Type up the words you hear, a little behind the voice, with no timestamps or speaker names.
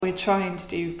We're trying to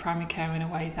do primary care in a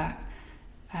way that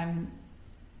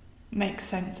makes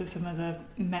sense of some of the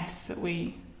mess that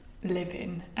we live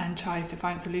in and tries to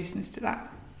find solutions to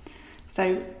that.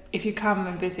 So if you come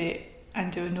and visit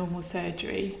and do a normal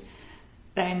surgery,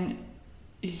 then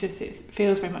it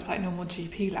feels very much like normal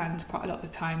GP land quite a lot of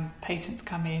the time. Patients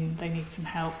come in, they need some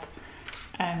help.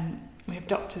 We have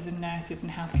doctors and nurses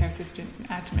and healthcare assistants and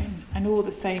admin and all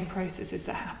the same processes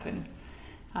that happen.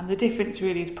 And the difference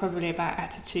really is probably about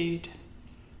attitude.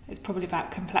 It's probably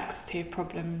about complexity of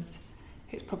problems.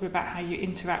 It's probably about how you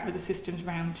interact with the systems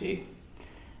around you.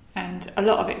 And a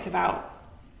lot of it's about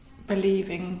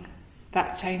believing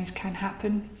that change can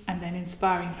happen and then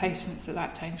inspiring patients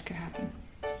that change can happen.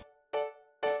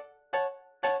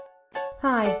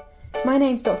 Hi, my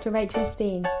name's Dr. Rachel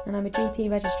Steen and I'm a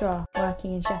GP registrar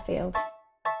working in Sheffield.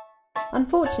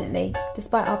 Unfortunately,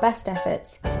 despite our best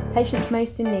efforts, patients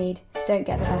most in need don't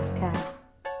get the best care.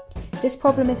 This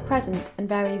problem is present and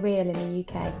very real in the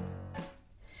UK.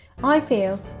 I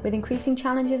feel, with increasing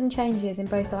challenges and changes in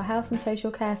both our health and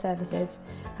social care services,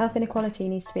 health inequality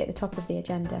needs to be at the top of the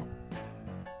agenda.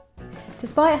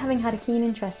 Despite having had a keen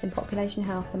interest in population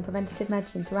health and preventative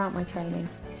medicine throughout my training,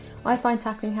 I find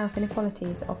tackling health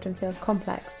inequalities often feels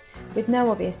complex, with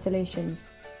no obvious solutions.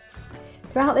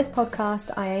 Throughout this podcast,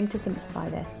 I aim to simplify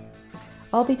this.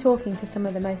 I'll be talking to some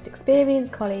of the most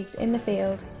experienced colleagues in the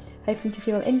field, hoping to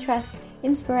fuel interest,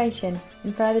 inspiration,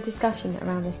 and further discussion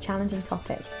around this challenging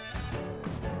topic.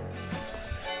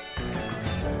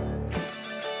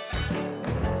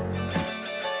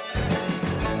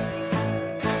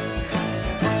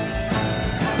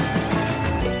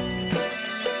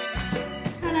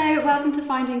 Hello, welcome to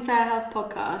Finding Fair Health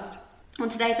podcast. On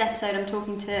today's episode, I'm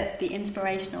talking to the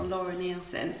inspirational Laura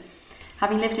Nielsen.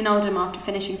 Having lived in Oldham after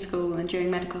finishing school and during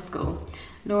medical school,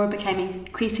 Laura became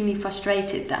increasingly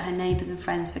frustrated that her neighbours and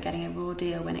friends were getting a raw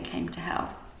deal when it came to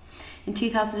health. In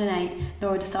 2008,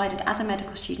 Laura decided as a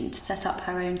medical student to set up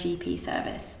her own GP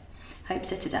service, Hope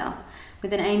Citadel,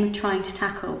 with an aim of trying to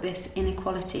tackle this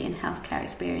inequality in healthcare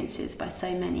experiences by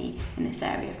so many in this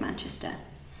area of Manchester.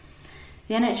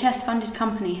 The NHS-funded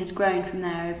company has grown from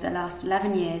there over the last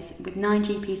 11 years with 9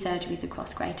 GP surgeries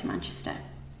across Greater Manchester.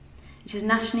 It is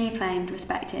nationally acclaimed,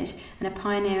 respected and a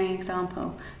pioneering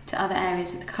example to other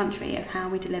areas of the country of how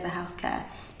we deliver healthcare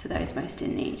to those most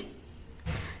in need.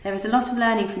 There is a lot of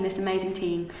learning from this amazing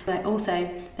team, but also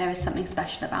there is something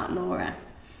special about Laura.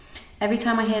 Every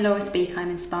time I hear Laura speak, I'm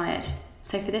inspired.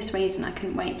 So for this reason, I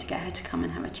couldn't wait to get her to come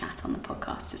and have a chat on the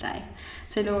podcast today.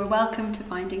 So Laura, welcome to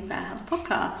Finding Fair Health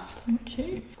podcast. Thank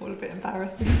you. All a bit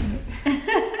embarrassing, isn't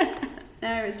it?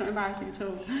 No, it's not embarrassing at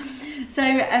all.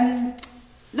 So,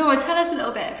 Laura, tell us a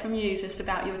little bit from you just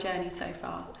about your journey so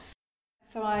far.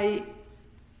 So I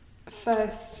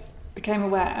first became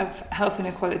aware of health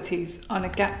inequalities on a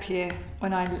gap year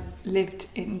when I lived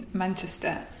in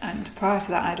Manchester, and prior to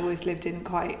that I'd always lived in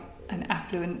quite an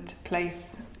affluent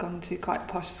place, gone to quite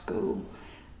posh school.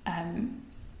 I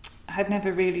had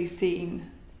never really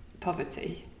seen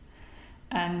poverty,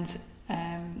 and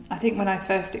I think when I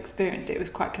first experienced it, it was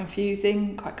quite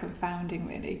confusing, quite confounding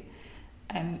really,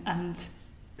 and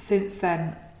since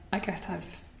then I guess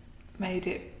I've made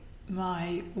it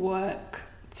my work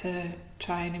to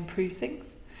try and improve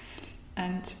things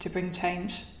and to bring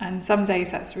change, and some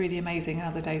days that's really amazing and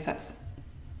other days that's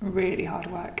really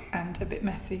hard work and a bit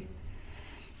messy.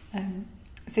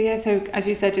 So as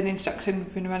you said in the introduction,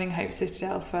 we've been running Hope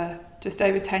Citadel for just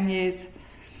over 10 years.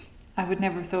 I would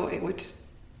never have thought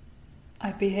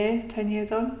I'd be here 10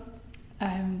 years on.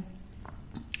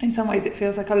 In some ways it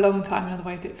feels like a long time, in other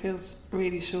ways it feels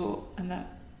really short, and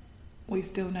that we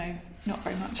still know not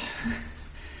very much.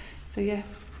 So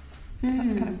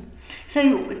that's kind of...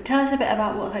 So tell us a bit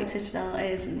about what Hope Citadel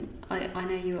is, and I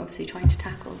know you're obviously trying to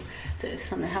tackle sort of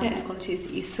some of the health inequalities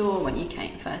that you saw when you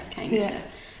first came to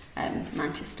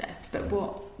Manchester, but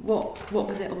what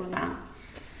was it all about?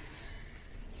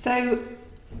 So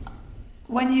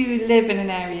when you live in an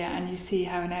area and you see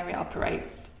how an area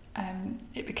operates,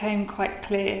 it became quite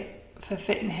clear for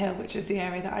Fitton Hill, which is the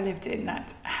area that I lived in,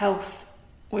 that health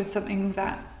was something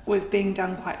that was being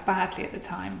done quite badly at the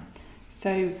time.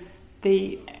 So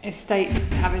the estate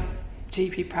didn't have a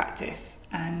GP practice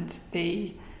and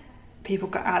the people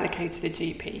got allocated a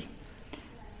GP,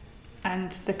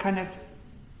 and the kind of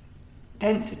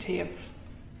density of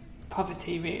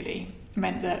poverty really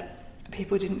meant that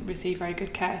people didn't receive very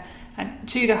good care. And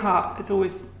Tudor Hart has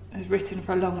written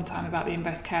for a long time about the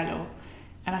inverse care law,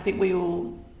 and I think we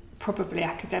all probably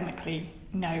academically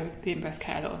know the inverse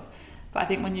care law, but I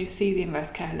think when you see the inverse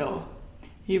care law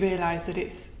you realise that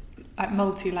it's like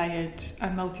multi-layered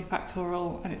and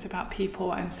multifactorial, and it's about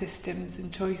people and systems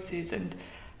and choices and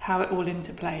how it all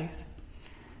interplays.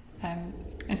 And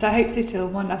so Hope City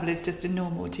on one level is just a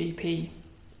normal GP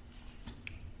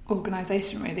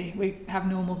organisation really. We have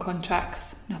normal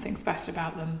contracts, nothing special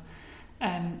about them,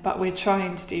 but we're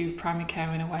trying to do primary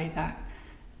care in a way that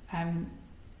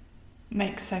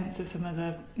makes sense of some of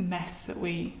the mess that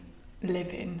we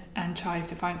live in and tries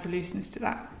to find solutions to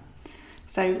that.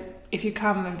 So if you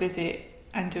come and visit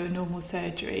and do a normal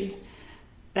surgery,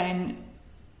 then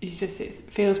it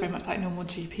feels very much like normal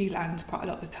GP land quite a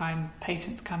lot of the time.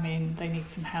 Patients come in, they need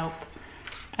some help.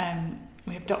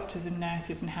 We have doctors and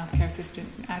nurses and healthcare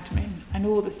assistants and admin and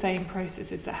all the same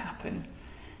processes that happen.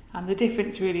 And the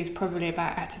difference really is probably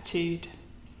about attitude.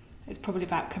 It's probably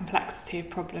about complexity of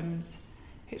problems.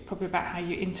 It's probably about how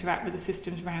you interact with the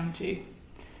systems around you.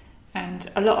 And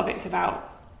a lot of it's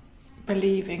about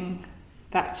believing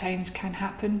that change can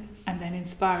happen and then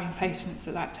inspiring patients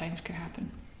that change can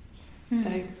happen.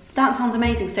 So that sounds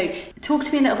amazing. So talk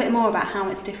to me a little bit more about how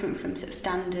it's different from sort of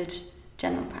standard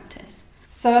general practice.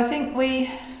 So I think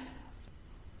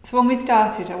when we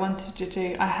started,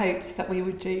 I hoped that we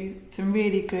would do some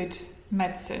really good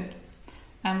medicine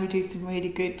and we do some really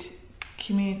good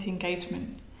community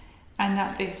engagement, and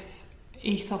that this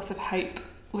ethos of hope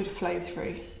would flow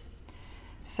through.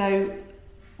 So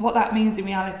what that means in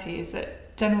reality is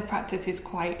that general practice is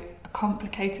quite a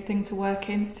complicated thing to work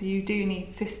in. So you do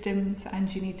need systems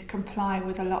and you need to comply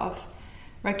with a lot of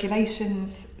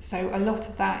regulations. So a lot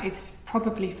of that is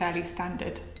probably fairly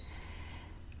standard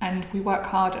and we work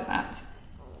hard at that.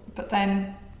 But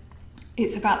then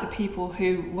it's about the people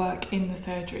who work in the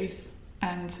surgeries,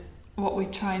 and what we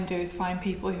try and do is find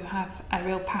people who have a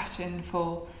real passion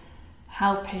for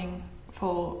helping,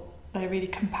 they're really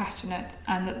compassionate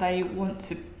and that they want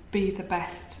to be the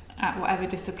best at whatever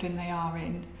discipline they are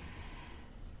in.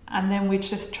 And then we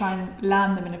just try and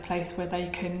land them in a place where they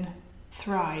can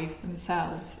thrive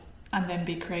themselves and then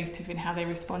be creative in how they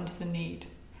respond to the need.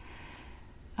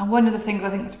 And one of the things I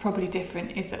think that's probably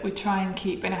different is that we try and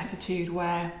keep an attitude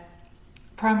where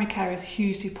primary care is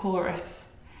hugely porous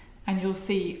and you'll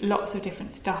see lots of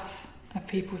different stuff of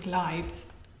people's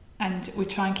lives, and we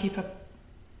try and keep an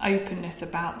openness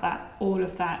about that. All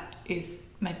of that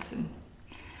is medicine.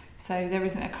 So there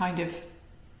isn't a kind of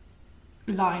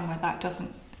line where that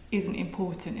isn't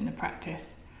important in the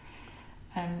practice.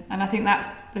 And I think that's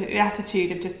the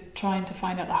attitude of just trying to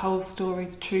find out the whole story,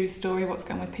 the true story, what's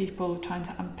going on with people, trying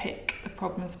to unpick the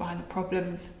problems behind the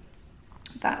problems.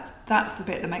 That's the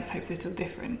bit that makes Hope City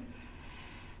different.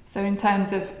 So in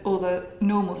terms of all the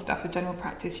normal stuff of general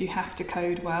practice, you have to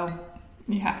code well,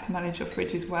 you have to manage your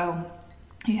fridges well,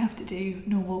 you have to do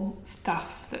normal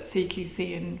stuff that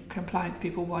CQC and compliance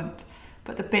people want.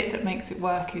 But the bit that makes it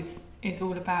work is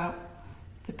all about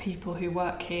the people who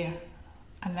work here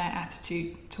and their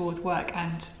attitude towards work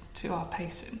and to our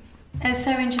patients. It's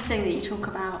so interesting that you talk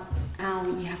about how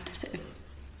you have to sort of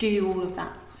do all of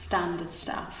that standard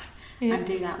stuff and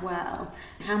do that well.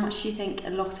 How much do you think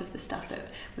a lot of the stuff that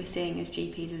we're seeing as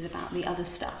GPs is about the other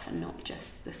stuff and not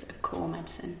just the sort of core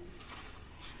medicine?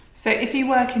 So if you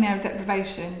work in area of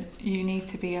deprivation, you need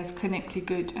to be as clinically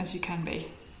good as you can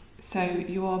be. So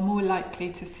you are more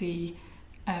likely to see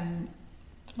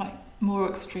more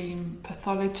extreme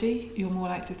pathology, you're more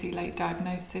likely to see late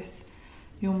diagnosis,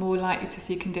 you're more likely to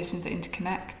see conditions that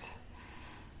interconnect,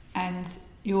 and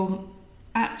you're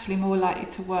actually more likely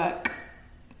to work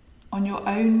on your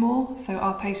own more. So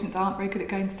our patients aren't very good at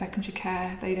going to secondary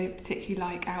care, they don't particularly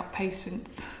like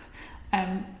outpatients.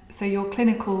 So your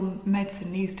clinical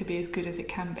medicine needs to be as good as it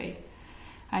can be.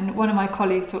 And one of my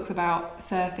colleagues talks about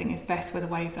surfing is best where the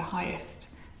waves are highest,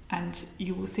 and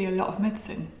you will see a lot of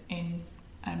medicine in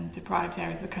deprived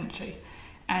areas of the country,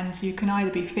 and you can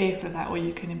either be fearful of that or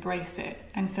you can embrace it.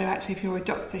 And so actually if you're a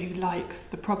doctor who likes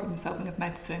the problem solving of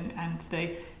medicine and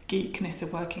the geekness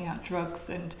of working out drugs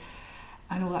and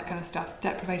all that kind of stuff,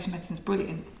 deprivation medicine is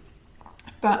brilliant.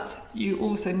 But you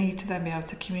also need to then be able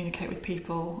to communicate with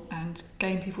people and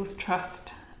gain people's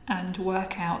trust and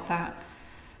work out that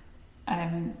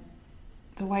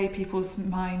the way people's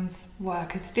minds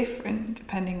work is different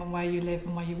depending on where you live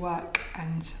and where you work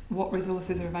and what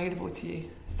resources are available to you.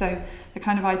 So the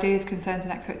kind of ideas, concerns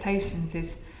and expectations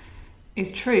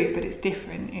is true, but it's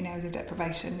different in areas of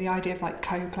deprivation. The idea of like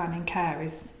co-planning care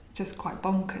is just quite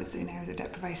bonkers in areas of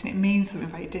deprivation. It means something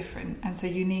very different, and so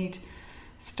you need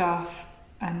staff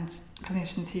and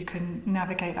clinicians who can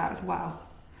navigate that as well.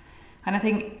 And I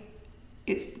think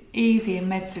it's easy in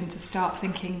medicine to start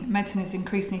thinking medicine is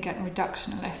increasingly getting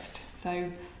reductionalist.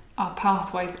 So our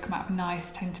pathways that come out of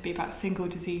NICE tend to be about single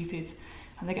diseases,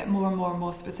 and they get more and more and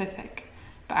more specific.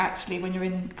 But actually, when you're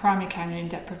in primary care and you're in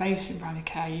deprivation primary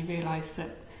care, you realise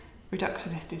that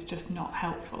reductionist is just not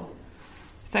helpful.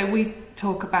 So we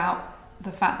talk about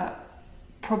the fact that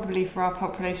probably for our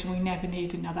population we never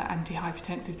need another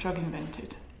antihypertensive drug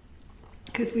invented,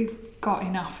 because we've got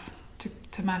enough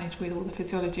to manage with all the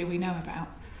physiology we know about.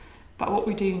 But what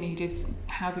we do need is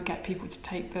how we get people to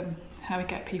take them, how we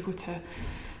get people to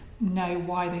know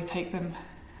why they take them,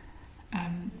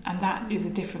 and that is a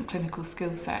different clinical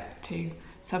skill set to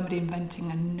somebody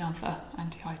inventing another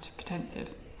antihypertensive.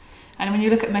 And when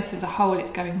you look at medicine as a whole,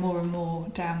 it's going more and more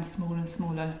down smaller and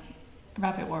smaller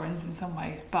rabbit warrens in some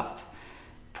ways, but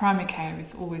primary care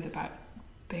is always about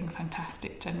being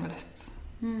fantastic generalists.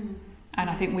 And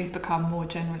I think we've become more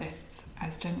generalists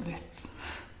as generalists.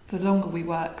 The longer we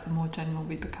work, the more general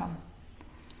we become.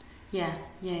 Yeah.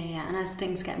 And as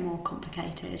things get more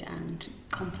complicated and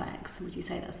complex, would you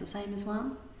say that's the same as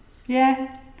well?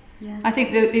 Yeah. I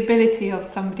think the ability of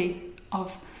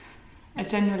a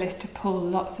generalist to pull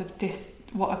lots of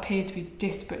what appear to be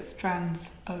disparate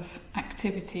strands of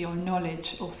activity or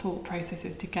knowledge or thought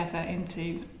processes together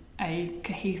into a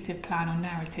cohesive plan or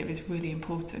narrative is really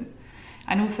important.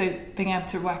 And also being able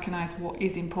to recognise what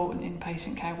is important in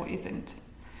patient care, what isn't.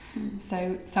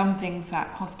 So some things that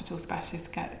hospital specialists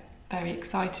get very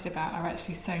excited about are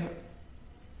actually so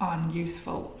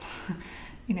unuseful.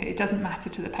 It doesn't matter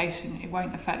to the patient, it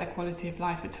won't affect their quality of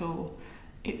life at all.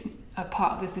 It's a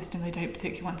part of the system they don't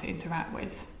particularly want to interact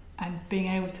with. And being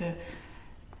able to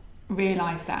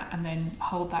realise that and then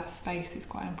hold that space is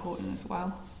quite important as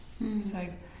well.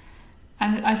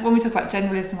 When we talk about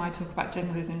generalism, I talk about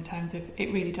generalism in terms of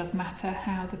it really does matter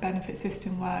how the benefit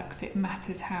system works. It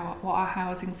matters what our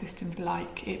housing system's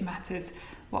like. It matters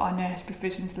what our nurse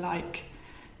provision's like.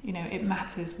 It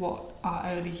matters what our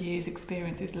early years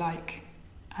experience is like.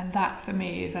 And that for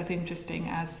me is as interesting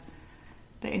as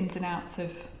the ins and outs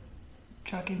of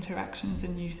drug interactions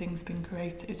and new things being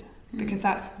created, because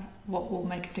that's what will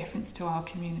make a difference to our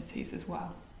communities as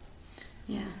well.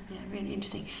 Yeah, really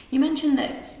interesting. You mentioned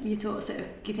that you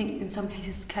think in some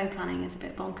cases co-planning is a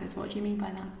bit bonkers. What do you mean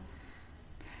by that?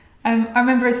 I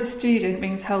remember as a student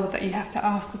being told that you have to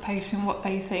ask the patient what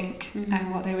they think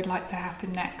and what they would like to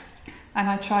happen next. And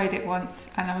I tried it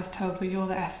once and I was told, well, you're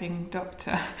the effing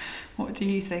doctor. What do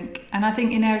you think? And I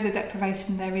think in areas of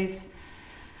deprivation there is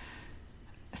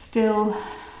still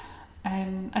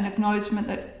an acknowledgement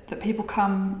that people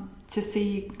come to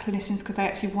see clinicians because they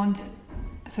actually want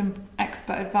some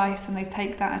expert advice and they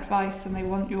take that advice and they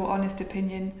want your honest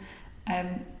opinion.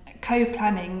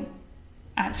 Co-planning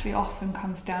actually often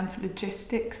comes down to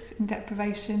logistics in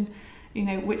deprivation.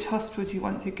 Which hospitals you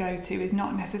want to go to is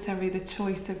not necessarily the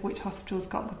choice of which hospital's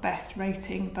got the best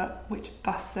rating, but which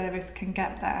bus service can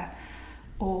get there.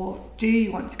 Or do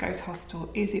you want to go to hospital?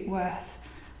 Is it worth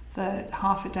the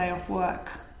half a day off work,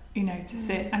 to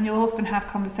sit? And you'll often have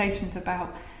conversations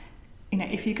about,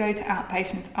 if you go to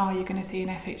outpatients, are you going to see an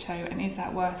SHO, and is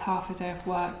that worth half a day of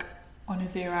work on a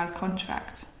 0 hours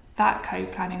contract? That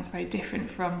co-planning is very different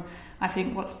from, I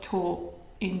think, what's taught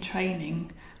in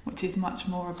training, which is much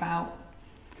more about,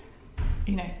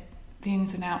 the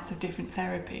ins and outs of different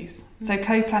therapies. So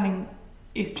co-planning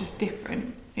is just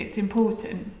different. It's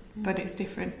important, but it's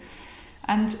different.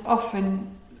 And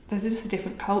often there's just a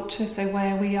different culture. So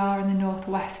where we are in the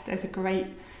Northwest, there's a great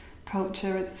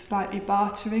culture. It's slightly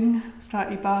bartering,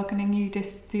 slightly bargaining. You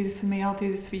just do this for me, I'll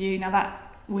do this for you. Now that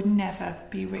would never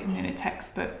be written in a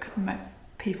textbook.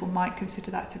 People might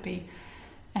consider that to be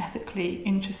ethically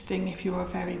interesting if you're a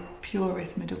very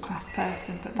purist middle class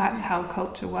person, but that's how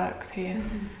culture works here.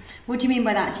 What do you mean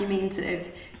by that? Do you mean sort of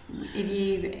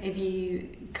if you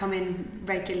come in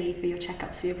regularly for your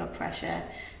checkups for your blood pressure,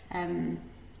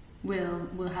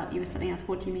 we'll help you with something else?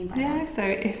 What do you mean by that? Yeah, so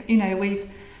if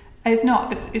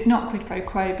it's not quid pro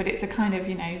quo, but it's a kind of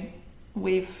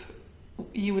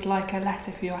you would like a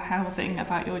letter for your housing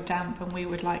about your damp, and we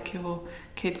would like your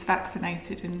kids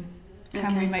vaccinated, and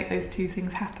can we make those two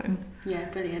things happen? Yeah,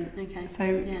 brilliant. Okay.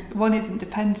 So one isn't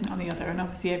dependent on the other, and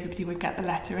obviously everybody would get the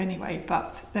letter anyway,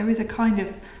 but there is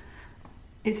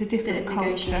it's a different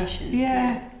culture.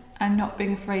 Yeah, and not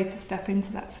being afraid to step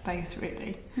into that space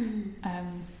really.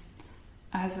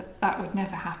 As that would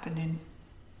never happen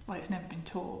it's never been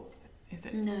taught, is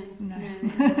it? No.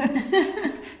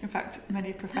 In fact,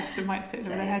 many professors might sit with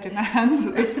their head in their hands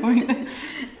at this point.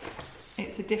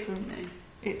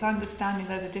 It's understanding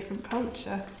there's a different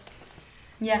culture.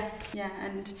 Yeah,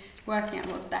 and working out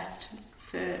what's best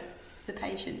for the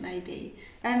patient maybe.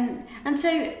 And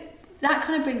so that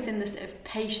kind of brings in the sort of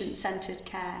patient-centred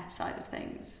care side of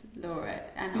things, Laura.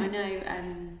 And I know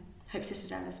Hope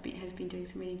Citadel has been doing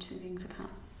some really interesting things about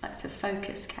like sort of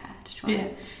focus care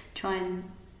to try and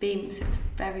be sort of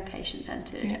very patient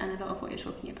centred. And a lot of what you're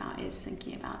talking about is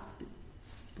thinking about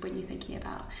when you're thinking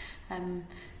about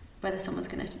whether someone's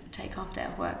going to take half a day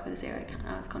of work with a 0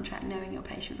 hours contract, knowing your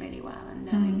patient really well and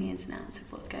knowing the ins and outs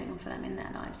of what's going on for them in their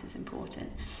lives is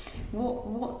important.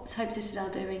 What's Hope Citadel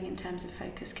doing in terms of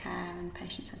focus care and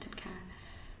patient-centred care?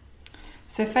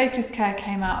 So focus care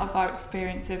came out of our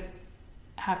experience of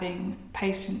having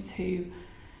patients who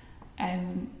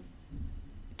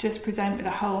just present with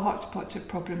a whole hodgepodge of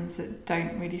problems that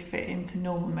don't really fit into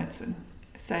normal medicine.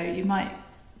 So you might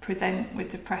present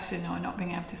with depression or not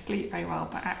being able to sleep very well,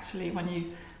 but actually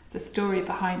the story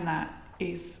behind that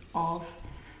is of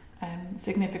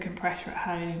significant pressure at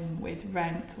home with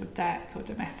rent or debt or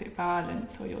domestic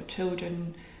violence, or your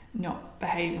children not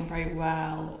behaving very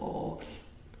well, or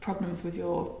problems with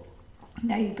your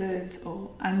neighbours,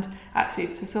 and actually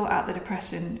to sort out the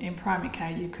depression in primary care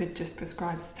you could just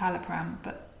prescribe citalopram,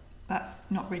 but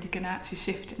that's not really going to actually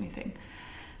shift anything.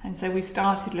 And so we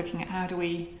started looking at how do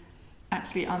we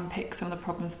actually unpick some of the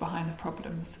problems behind the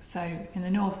problems. So in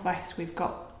the Northwest we've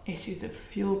got issues of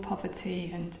fuel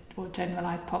poverty or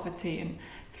generalised poverty and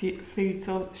food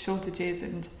shortages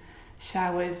and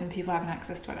showers and people having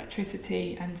access to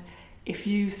electricity, and if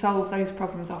you solve those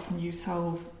problems often you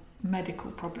solve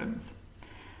medical problems.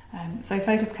 So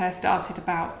Focus Care started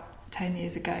about 10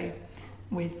 years ago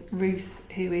with Ruth,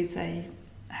 who is a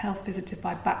health visitor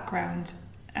by background,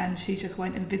 and she just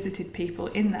went and visited people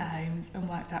in their homes and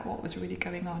worked out what was really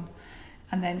going on,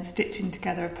 and then stitching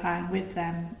together a plan with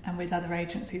them and with other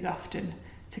agencies often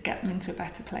to get them into a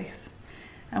better place.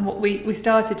 And what we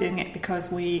started doing it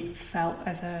because we felt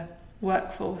as a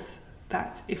workforce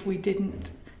that if we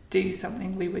didn't do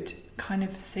something we would kind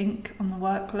of sink on the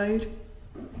workload,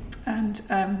 and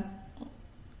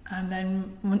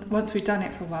then once we'd done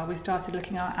it for a while we started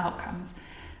looking at our outcomes,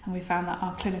 and we found that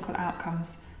our clinical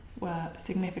outcomes were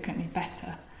significantly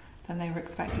better than they were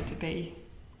expected to be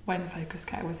when Focus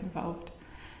Care was involved.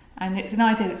 And it's an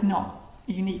idea that's not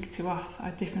unique to us.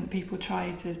 Different people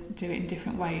try to do it in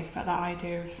different ways, but that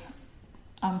idea of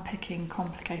unpicking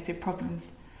complicated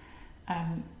problems,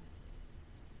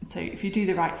 so if you do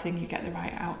the right thing you get the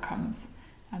right outcomes,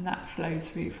 and that flows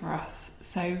through for us.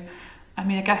 So I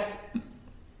mean, I guess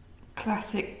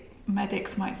classic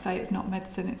medics might say it's not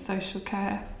medicine, it's social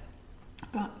care,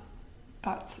 but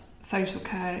social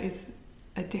care is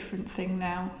a different thing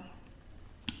now.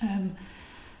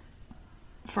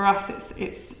 For us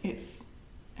it's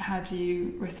how do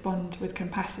you respond with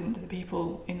compassion to the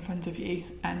people in front of you,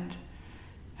 and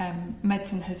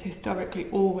medicine has historically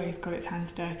always got its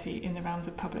hands dirty in the realms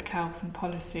of public health and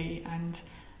policy and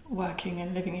working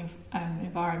and living in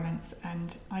environments,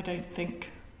 and I don't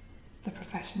think the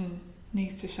profession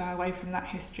needs to shy away from that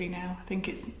history now. I think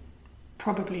it's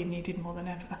probably needed more than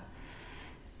ever.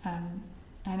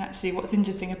 And actually what's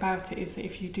interesting about it is that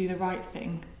if you do the right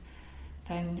thing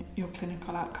then your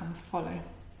clinical outcomes follow,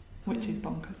 which is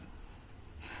bonkers.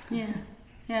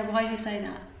 Why do you say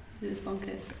that? It's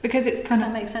bonkers. Because it's Does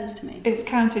that make sense to me? It's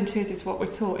counterintuitive to what we're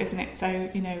taught, isn't it? So,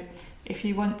 if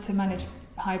you want to manage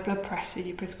high blood pressure,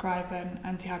 you prescribe an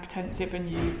antihypertensive and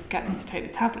you get them to take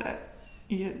the tablet.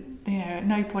 At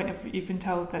no point have you been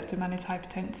told that to manage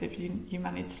hypertensive you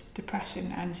manage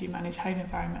depression and you manage home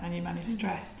environment and you manage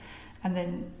stress, and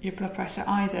then your blood pressure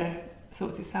either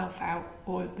sorts itself out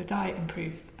or the diet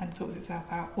improves and sorts itself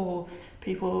out, or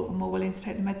people are more willing to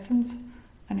take the medicines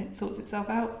and it sorts itself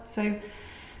out. So,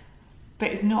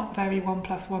 but it's not very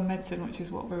 1+1 medicine, which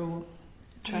is what we're all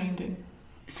trained in.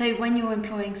 So when you're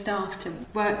employing staff to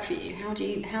work for you, how do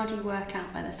you work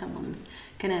out whether someone's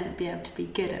going to be able to be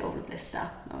good at all of this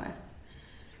stuff?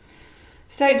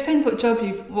 So it depends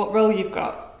what role you've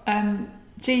got.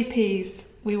 GPs,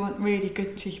 we want really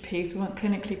good GPs. We want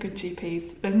clinically good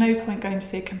GPs. There's no point going to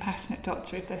see a compassionate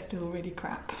doctor if they're still really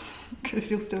crap, because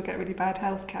you'll still get really bad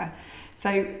healthcare.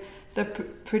 So the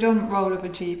predominant role of a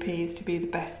GP is to be the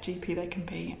best GP they can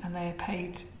be, and they are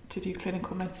paid to do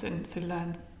clinical medicine, to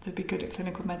learn to be good at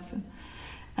clinical medicine.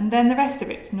 And then the rest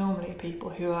of it's normally people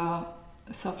who are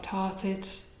soft-hearted,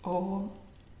 or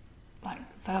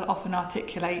they'll often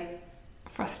articulate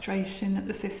frustration at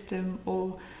the system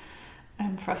or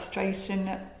frustration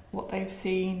at what they've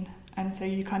seen, and so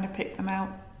you kind of pick them out.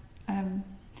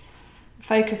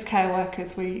 Focus care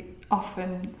workers,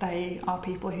 they are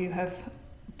people who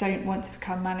don't want to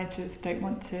become managers, don't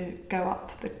want to go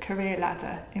up the career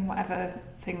ladder in whatever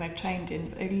thing they've trained in.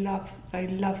 They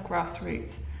love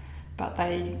grassroots, but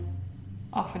they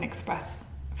often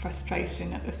express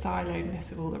frustration at the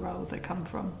siloedness of all the roles they come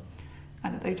from,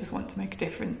 and that they just want to make a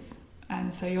difference.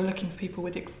 And so you're looking for people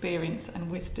with experience and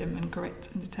wisdom and grit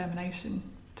and determination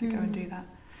to go and do that.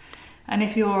 And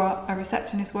if you're a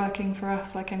receptionist working for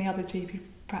us, like any other GP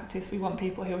practice, we want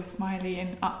people who are smiley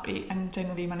and upbeat and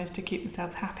generally manage to keep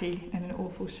themselves happy in an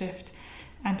awful shift,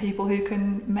 and people who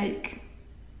can make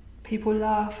people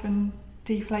laugh and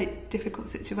deflate difficult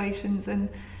situations, and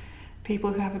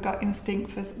people who have a gut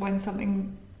instinct for when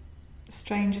something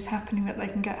strange is happening that they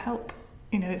can get help.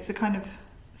 You know, it's the kind of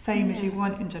same as you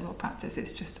want in general practice.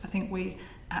 It's just, I think we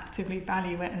actively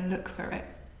value it and look for it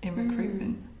in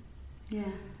recruitment. Yeah,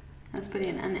 that's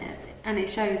brilliant, and it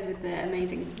shows with the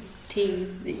amazing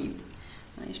team that you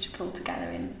managed to pull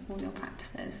together in all your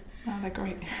practices. Oh, they're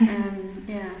great.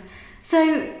 Yeah.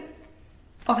 So,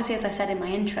 obviously, as I said in my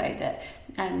intro, that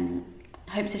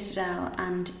Hope Citadel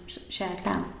and Shared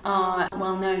Camp are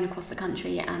well known across the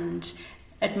country and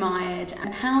admired.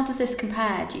 And how does this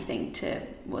compare, do you think, to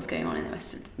what's going on in the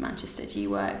rest of Manchester? Do you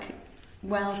work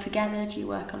well together? Do you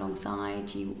work alongside?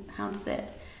 How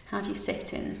do you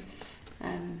sit in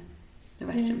the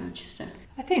rest of Manchester?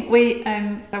 I think we're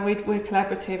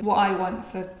collaborative. What I want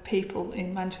for people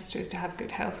in Manchester is to have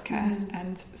good healthcare,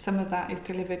 and some of that is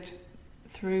delivered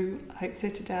through Hope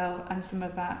Citadel, and some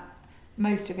of that,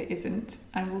 most of it isn't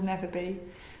and will never be.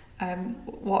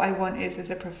 What I want is,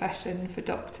 as a profession, for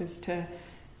doctors to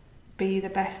be the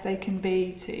best they can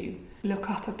be, to look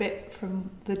up a bit from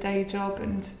the day job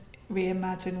and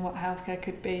reimagine what healthcare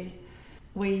could be.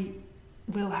 We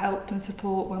will help and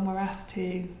support when we're asked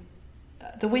to.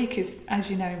 The week is,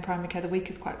 as you know, in primary care, the week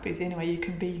is quite busy anyway. You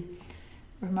can be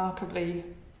remarkably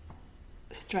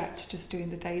stretched just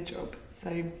doing the day job.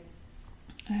 So,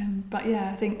 but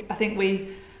yeah, I think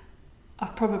we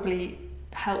are probably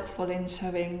helpful in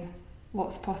showing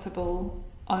what's possible.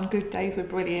 On good days we're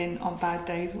brilliant, on bad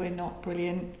days we're not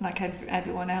brilliant like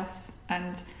everyone else,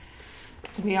 and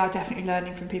we are definitely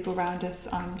learning from people around us.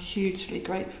 I'm hugely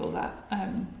grateful that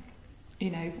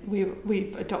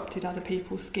we've adopted other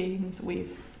people's schemes,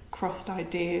 we've crossed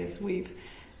ideas, we've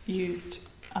used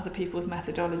other people's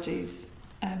methodologies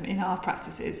in our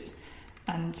practices,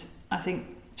 and I think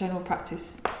general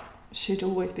practice should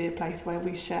always be a place where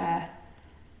we share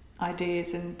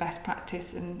ideas and best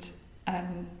practice and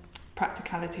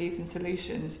practicalities and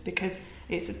solutions, because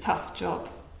it's a tough job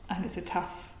and it's a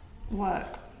tough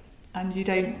work, and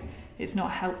it's not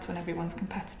helped when everyone's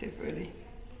competitive, really.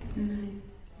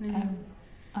 No.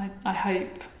 I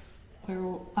hope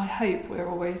we're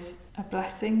always a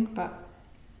blessing, but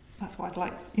that's what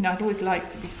I'd always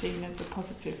like to be seen as a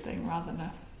positive thing rather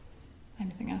than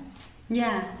anything else.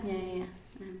 Yeah.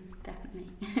 Definitely.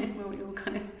 We all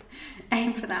kind of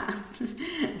aim for that.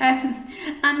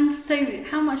 And so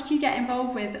how much do you get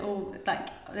involved with, or like,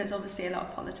 there's obviously a lot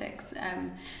of politics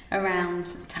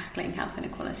around tackling health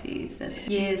inequalities. There's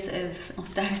years of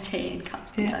austerity and cuts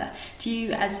and things like that. Do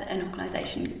you, as an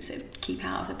organisation, sort of keep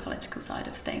out of the political side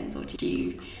of things, or do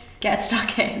you get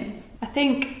stuck in? I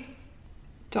think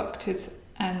doctors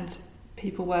and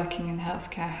people working in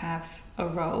healthcare have a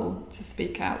role to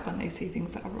speak out when they see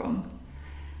things that are wrong.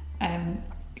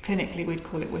 Clinically we'd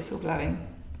call it whistleblowing,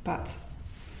 but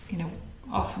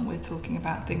often we're talking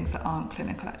about things that aren't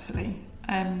clinical actually.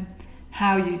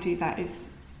 How you do that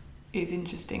is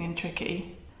interesting and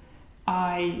tricky.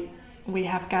 We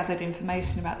have gathered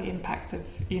information about the impact of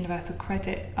universal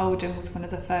credit. Oldham was one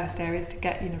of the first areas to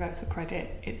get universal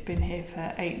credit. It's been here for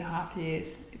 8.5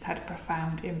 years. It's had a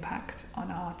profound impact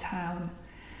on our town.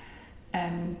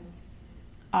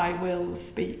 I will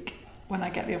speak when I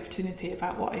get the opportunity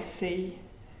about what I see,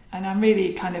 and I'm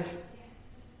really I'm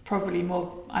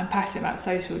passionate about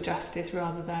social justice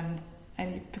rather than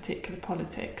any particular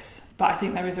politics, but I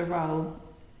think there is a role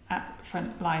at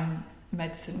frontline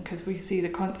medicine because we see the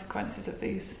consequences of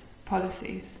these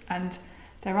policies, and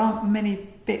there aren't many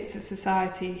bits of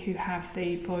society who have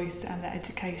the voice and the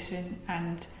education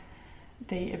and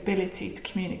the ability to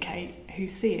communicate who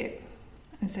see it.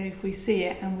 And so if we see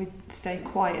it and we stay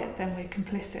quiet, then we're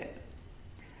complicit.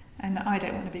 And I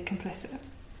don't want to be complicit.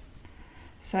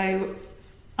 So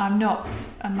I'm not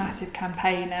a massive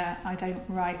campaigner. I don't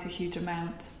write a huge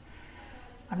amount.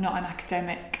 I'm not an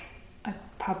academic. I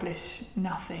publish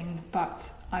nothing,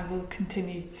 but I will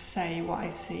continue to say what I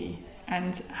see.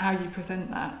 And how you present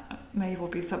that may well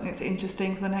be something that's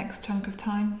interesting for the next chunk of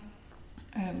time.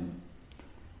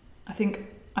 I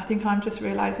think I'm just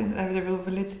realising that there is a real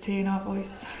validity in our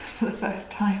voice for the first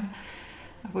time.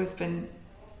 I've always been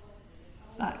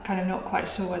not quite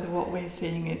sure whether what we're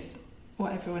seeing is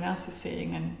what everyone else is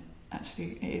seeing, and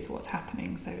actually it is what's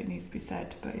happening, so it needs to be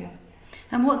said, but yeah.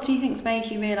 And what do you think's made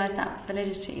you realise that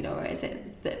validity, Laura? Is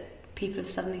it that people have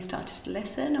suddenly started to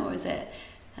listen, or is it,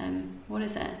 what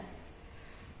is it?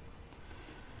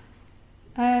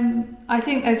 I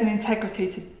think there's an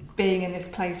integrity to being in this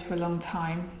place for a long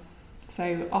time.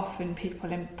 So often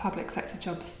people in public sector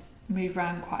jobs move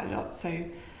around quite a lot. So,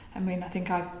 I mean, I think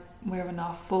we're in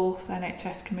our 4th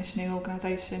NHS commissioning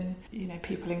organisation. You know,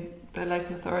 people in the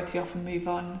local authority often move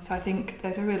on. So I think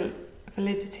there's a real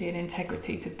validity and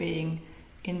integrity to being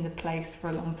in the place for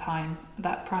a long time.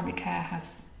 That primary care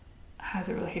has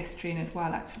a real history in as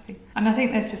well, actually. And I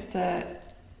think there's just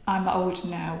I'm older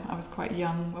now, I was quite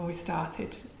young when we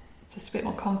started, just a bit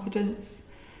more confidence.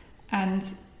 And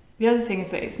the other thing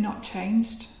is that it's not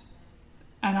changed,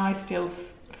 and I still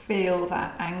feel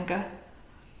that anger.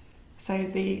 So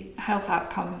the health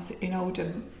outcomes in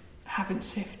Oldham haven't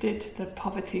shifted. The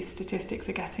poverty statistics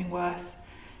are getting worse.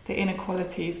 The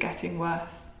inequality is getting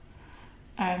worse.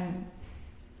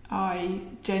 I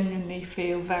genuinely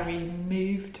feel very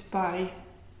moved by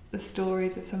the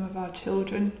stories of some of our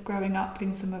children growing up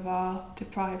in some of our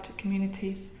deprived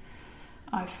communities.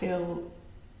 I feel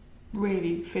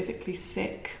really physically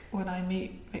sick when I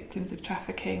meet victims of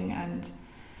trafficking and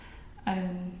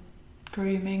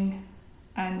grooming,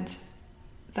 and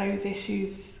those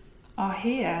issues are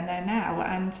here and they're now.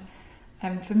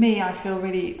 And for me, I feel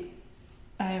really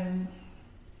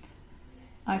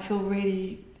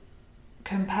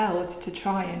compelled to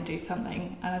try and do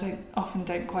something, and I often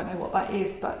don't quite know what that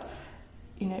is, but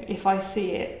you know, if I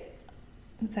see it,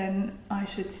 then I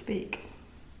should speak,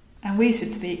 and we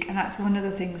should speak. And that's one of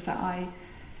the things that I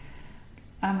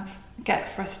get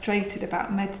frustrated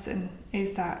about medicine,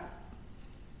 is that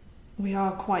we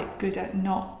are quite good at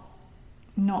not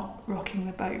rocking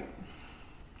the boat,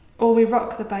 or we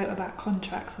rock the boat about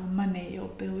contracts or money or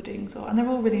buildings, and they're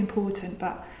all really important,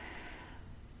 but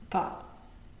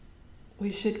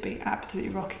we should be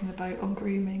absolutely rocking the boat on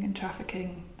grooming and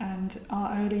trafficking and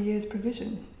our early years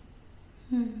provision.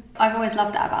 I've always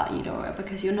loved that about you, Laura,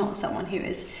 because you're not someone who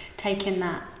has taken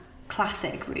that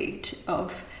classic route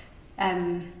of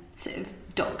sort of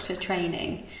doctor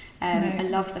training. No. I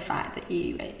love the fact that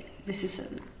this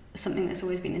is something that's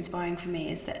always been inspiring for me,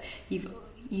 is that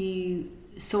you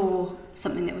saw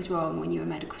something that was wrong when you were a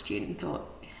medical student and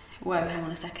thought, whoa, hang on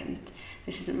a second,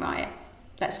 this isn't right.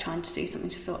 Let's try and do something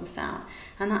to sort this out.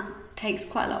 And that takes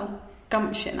quite a lot of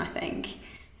gumption, I think.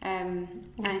 Or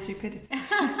stupidity.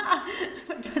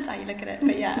 That's how you look at it.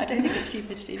 But yeah, I don't think it's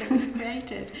stupidity that we've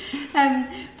created.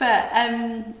 I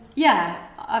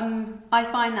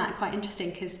find that quite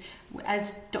interesting, because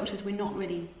as doctors, we're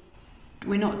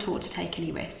not taught to take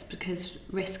any risks, because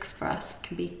risks for us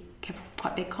can have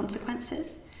quite big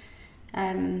consequences.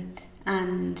 And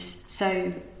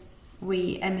so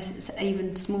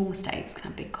even small mistakes can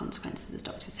have big consequences as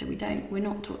doctors. So we're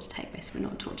not taught to take risks. We're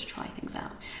not taught to try things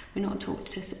out. We're not taught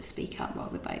to sort of speak up,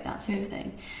 rock the boat, that sort of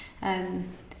thing.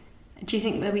 Do you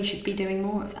think that we should be doing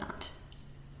more of that?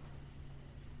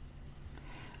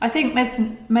 I think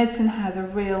medicine has a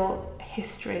real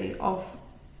history of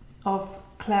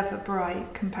clever,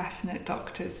 bright, compassionate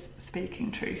doctors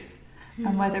speaking truth.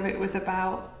 And whether it was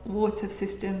about water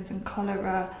systems and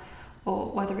cholera,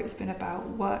 or whether it's been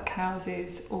about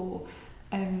workhouses, or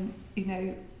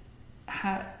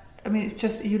it's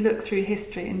just, you look through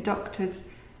history and doctors,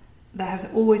 there has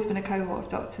always been a cohort of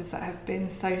doctors that have been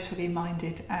socially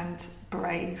minded and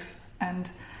brave,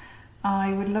 and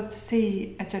I would love to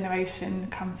see a generation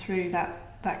come through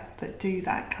that do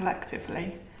that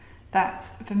collectively. That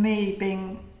for me,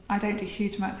 I don't do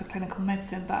huge amounts of clinical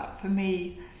medicine, but for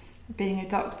me, being a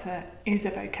doctor is a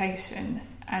vocation,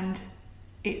 and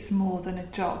it's more than a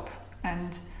job.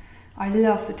 And I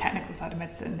love the technical side of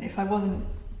medicine. If I wasn't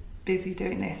busy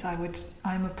doing this,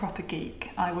 I'm a proper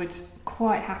geek. I would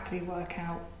quite happily work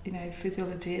out,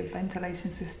 physiology of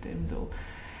ventilation systems, or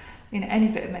any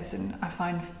bit of medicine I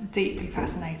find deeply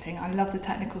fascinating. I love the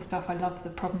technical stuff. I love the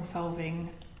problem solving.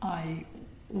 I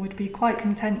would be quite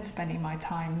content spending my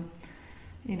time,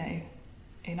 in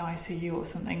ICU or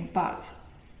something, but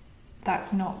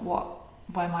that's not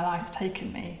where my life's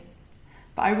taken me.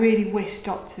 But I really wish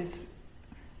doctors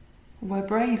were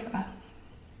braver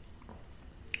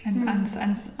and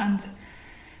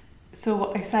saw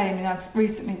what they say. I mean, I've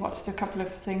recently watched a couple of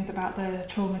things about the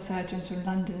trauma surgeons from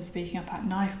London speaking about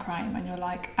knife crime, and you're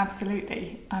like,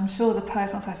 absolutely. I'm sure the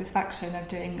personal satisfaction of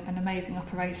doing an amazing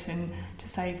operation to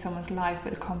save someone's life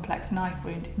with a complex knife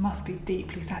wound must be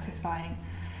deeply satisfying.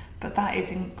 But that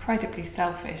is incredibly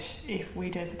selfish if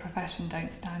we as a profession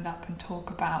don't stand up and talk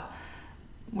about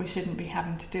we shouldn't be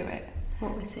having to do it.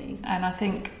 What we're seeing. And I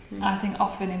think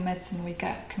often in medicine we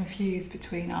get confused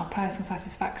between our personal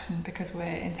satisfaction because we're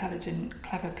intelligent,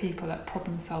 clever people at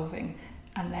problem solving,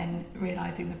 and then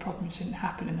realising the problem shouldn't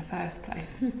happen in the first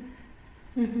place.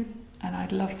 Mm-hmm. And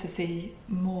I'd love to see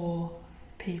more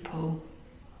people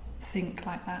think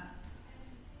like that.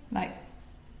 Like,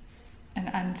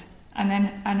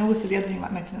 and also the other thing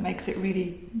about medicine that makes it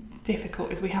really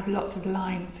difficult is we have lots of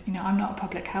lines. You know, I'm not a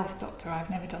public health doctor. I've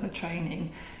never done the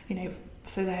training. You know,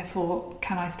 so therefore,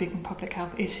 can I speak on public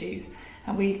health issues?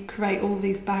 And we create all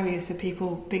these barriers for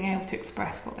people being able to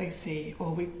express what they see,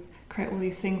 or we create all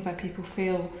these things where people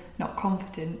feel not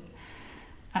confident.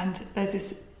 And there's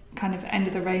this kind of end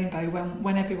of the rainbow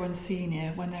when everyone's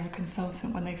senior, when they're a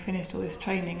consultant, when they've finished all this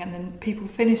training, and then people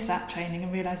finish that training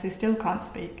and realise they still can't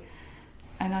speak.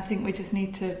 And I think we just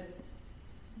need to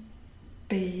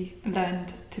be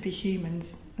learned to be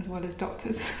humans as well as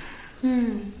doctors.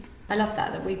 I love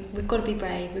that we've got to be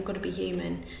brave, we've got to be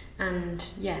human, and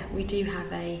yeah, we do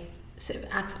have a sort of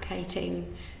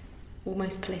advocating,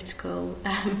 almost political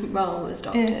role as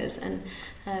doctors. And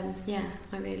I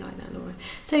really like that, Laura.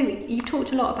 So you've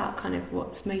talked a lot about kind of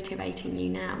what's motivating you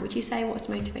now. Would you say what's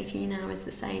motivating you now is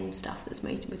the same stuff that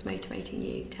was motivating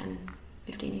you 10,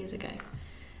 15 years ago?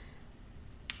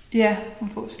 Yeah,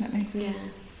 unfortunately.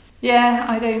 Yeah,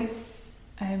 I don't.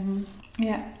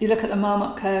 You look at the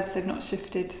Marmot curves; they've not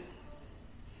shifted.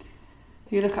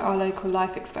 You look at our local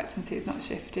life expectancy; it's not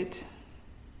shifted.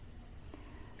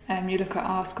 You look at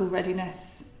our school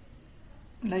readiness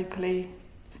locally;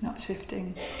 it's not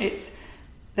shifting.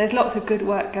 There's lots of good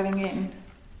work going in,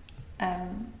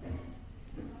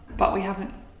 but we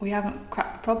haven't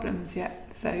cracked the problems yet,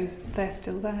 so they're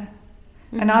still there.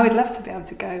 And I would love to be able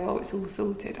to go, oh, it's all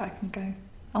sorted, I can go,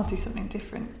 I'll do something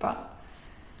different, but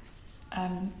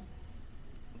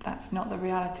that's not the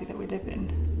reality that we live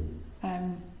in.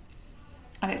 And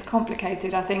it's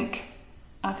complicated. I think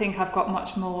I've got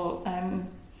much more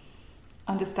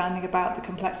understanding about the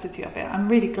complexity of it. I'm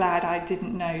really glad I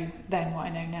didn't know then what I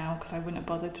know now, because I wouldn't have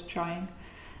bothered trying.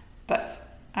 But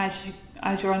as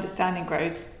your understanding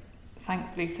grows,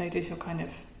 thankfully so does your kind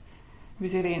of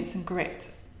resilience and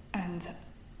grit. And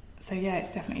so yeah,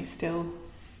 it's definitely still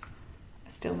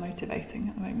motivating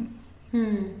at the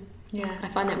moment. Yeah, I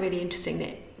find that really interesting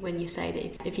that when you say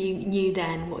that if you knew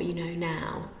then what you know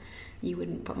now, you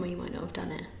might not have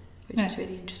done it, which is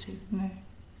really interesting. No.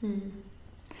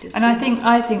 And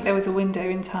I think there was a window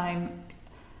in time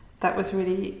that was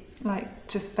really like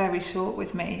just very short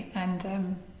with me, and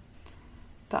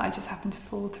that I just happened to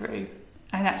fall through.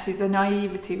 And actually the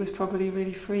naivety was probably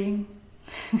really freeing.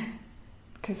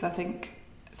 Because I think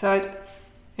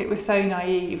it was so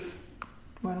naive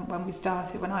when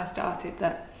I started,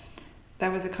 that there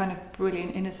was a kind of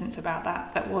brilliant innocence about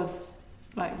that was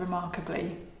like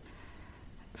remarkably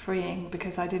freeing,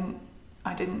 because I didn't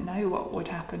know what would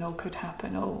happen or could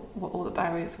happen or what all the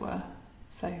barriers were,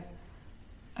 so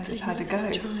I just had to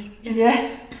go. Yeah.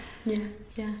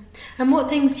 And what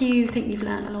things do you think you've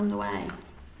learned along the way?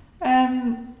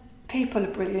 People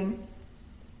are brilliant.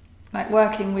 Like,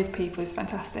 working with people is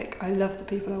fantastic. I love the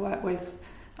people I work with.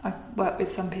 I've worked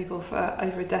with some people for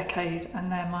over a decade,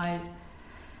 and they're my,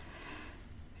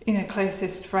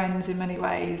 closest friends in many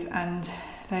ways, and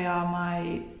they are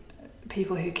my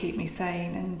people who keep me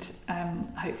sane, and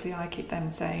hopefully I keep them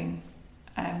sane.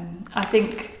 I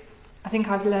think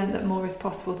I've learned that more is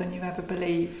possible than you ever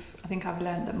believe. I think I've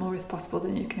learned that more is possible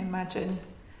than you can imagine.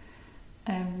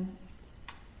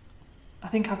 I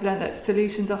think I've learned that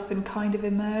solutions often kind of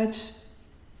emerge.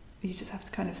 You just have to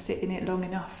kind of sit in it long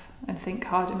enough and think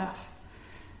hard enough.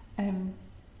 And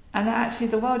that actually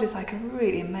the world is like a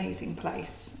really amazing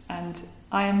place. And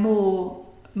I am more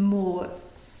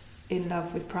in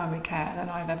love with primary care than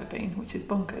I've ever been, which is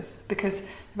bonkers, because the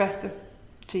rest of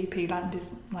GP land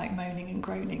is like moaning and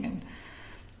groaning and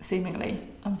seemingly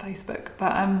on Facebook.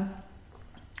 But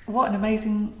what an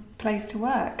amazing place to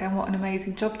work, and what an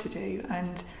amazing job to do.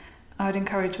 And I would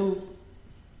encourage all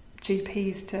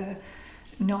GPs to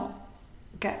not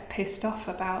get pissed off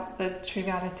about the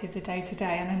triviality of the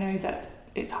day-to-day. And I know that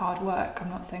it's hard work, I'm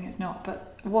not saying it's not,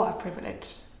 but what a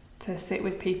privilege to sit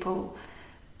with people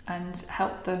and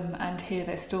help them and hear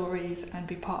their stories and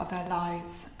be part of their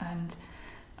lives. And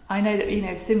I know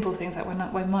that, simple things like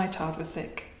when my child was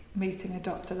sick, meeting a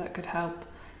doctor that could help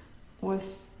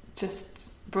was just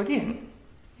brilliant,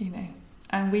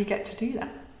 and we get to do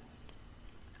that.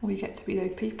 We get to be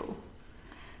those people.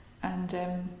 And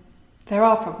there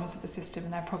are problems with the system,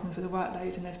 and there are problems with the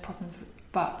workload, and there's problems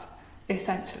but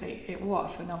essentially what a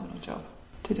phenomenal job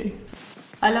to do.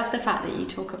 I love the fact that you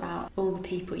talk about all the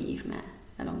people you've met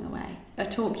along the way. A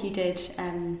talk you did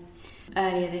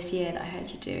earlier this year that I heard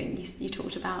you doing, you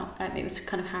talked about, it was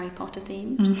kind of Harry Potter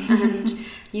themed, and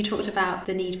you talked about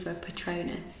the need for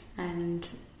Patronus and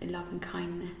love and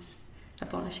kindness,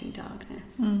 abolishing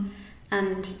darkness.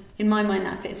 And in my mind,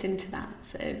 that fits into that.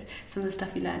 So some of the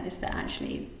stuff you learn is that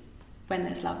actually, when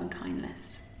there's love and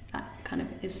kindness, that kind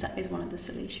of is one of the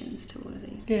solutions to all of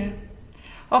these. Yeah.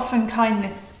 Often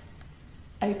kindness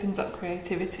opens up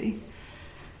creativity,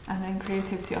 and then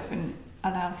creativity often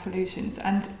allows solutions.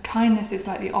 And kindness is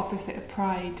like the opposite of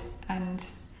pride. And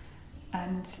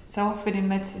so often in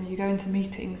medicine, you go into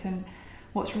meetings and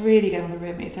what's really going on in the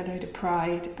room is a load of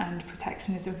pride and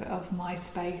protectionism of my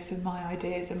space and my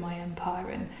ideas and my empire,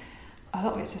 and a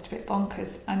lot of it's just a bit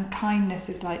bonkers. And kindness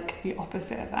is like the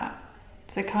opposite of that.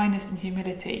 So kindness and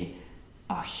humility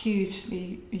are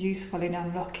hugely useful in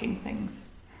unlocking things.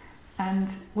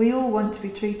 And we all want to be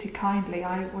treated kindly.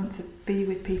 I want to be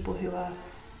with people who are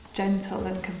gentle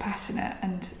and compassionate,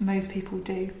 and most people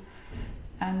do.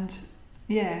 And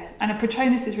yeah, and a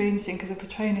Patronus is really interesting because a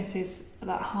Patronus is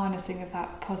that harnessing of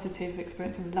that positive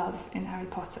experience of love in Harry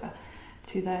Potter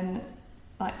to then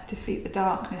like defeat the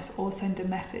darkness or send a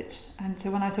message. And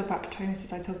so when I talk about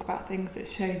Patronuses, I talk about things that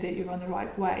show that you're on the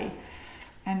right way.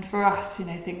 And for us, you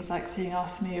know, things like seeing our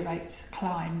smear rates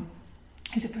climb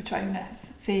is a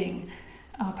Patronus. Seeing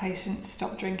our patients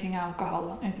stop drinking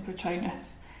alcohol is a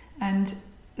Patronus. And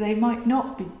they might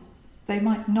not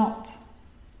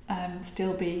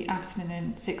still be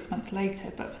abstinent 6 months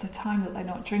later, but for the time that they're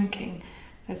not drinking,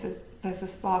 there's a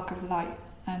spark of light.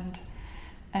 And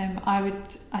I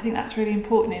think that's really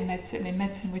important in medicine. In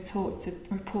medicine, we're taught to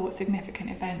report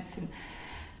significant events and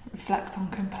reflect on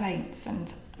complaints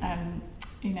and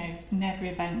never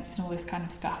events and all this kind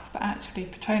of stuff. But actually,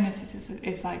 Patronus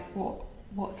is like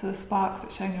what's the sparks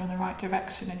that show you're on the right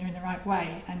direction and you're in the right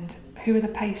way, and who are the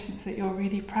patients that you're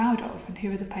really proud of, and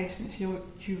who are the patients you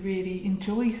really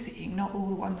enjoy seeing, not all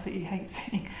the ones that you hate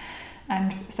seeing.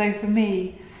 And so for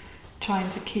me, trying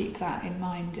to keep that in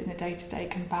mind in the day-to-day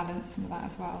can balance some of that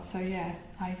as well. So yeah,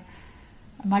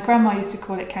 my grandma used to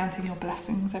call it counting your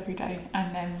blessings every day,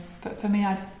 but for me,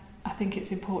 I think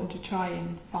it's important to try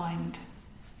and find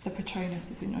the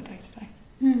Patronuses in your day-to-day.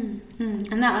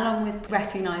 And that, along with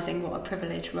recognising what a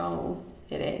privileged role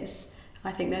it is,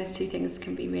 I think those two things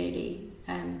can be really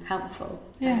helpful.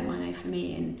 Yeah. I know for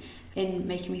me in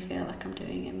making me feel like I'm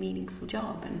doing a meaningful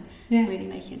job and really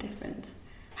making a difference.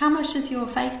 How much does your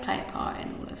faith play a part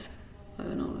in all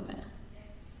of it?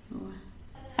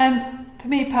 For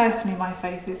me personally, my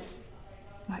faith is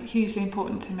like hugely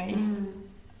important to me.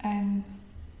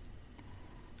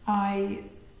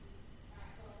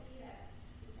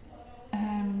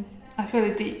 I feel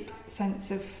a deep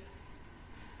sense of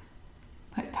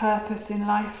like purpose in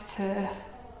life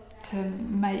to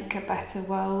make a better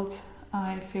world.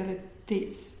 I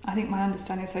think my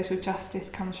understanding of social justice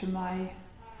comes from my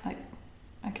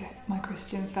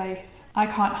Christian faith. I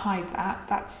can't hide that.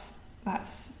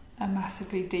 That's a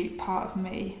massively deep part of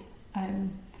me,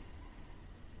 and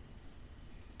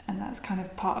that's kind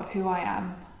of part of who I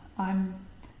am.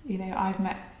 I've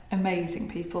met amazing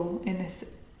people in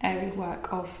this area of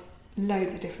work of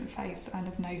loads of different faiths and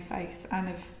of no faith and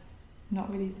of not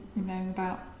really knowing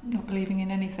about not believing in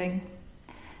anything.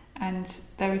 And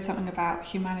there is something about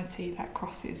humanity that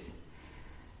crosses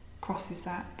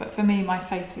that. But for me, my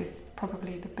faith is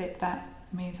probably the bit that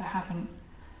means I haven't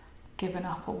given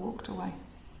up or walked away.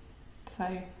 So,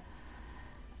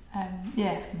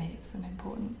 for me, it's an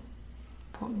important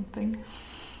thing.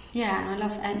 Yeah, and I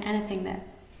love anything that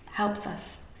helps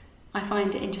us. I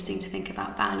find it interesting to think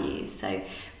about values. So,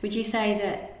 would you say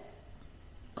that,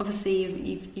 obviously,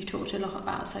 you've talked a lot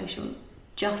about social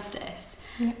justice.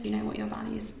 Yeah. Do you know what your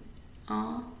values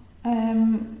are?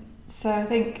 So I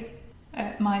think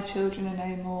my children are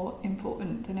no more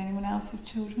important than anyone else's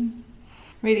children.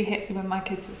 Really hit me when my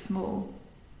kids were small,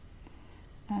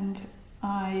 and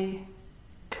I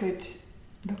could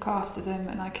look after them,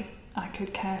 and I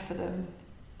could care for them,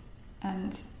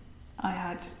 and I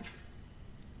had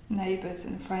neighbours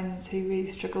and friends who really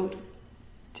struggled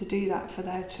to do that for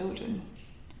their children,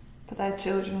 but their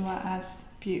children were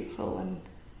as beautiful and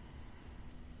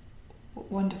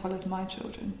wonderful as my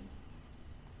children.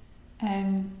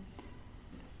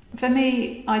 For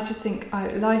me, I just think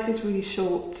life is really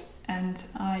short, and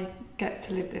I get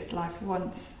to live this life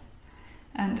once,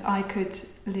 and I could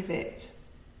live it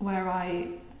where I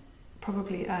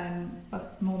probably earn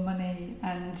more money,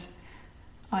 and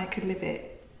I could live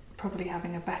it probably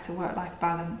having a better work-life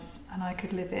balance, and I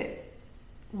could live it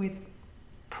with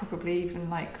probably even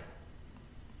like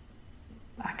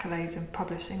accolades and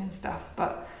publishing and stuff,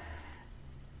 but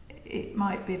it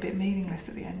might be a bit meaningless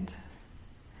at the end.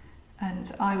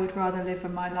 And I would rather live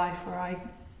in my life where I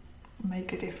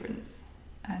make a difference,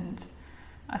 and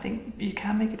I think you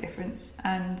can make a difference.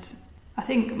 And I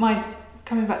think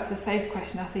coming back to the faith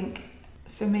question, I think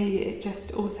for me, it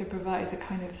just also provides a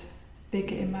kind of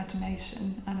bigger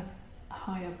imagination and a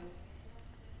higher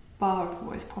bar of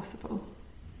what is possible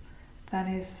than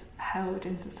is held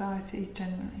in society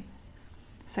generally.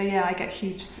 So yeah, I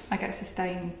get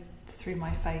sustained through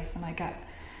my faith, and I get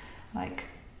like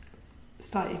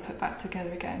slightly put back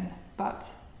together again. But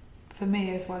for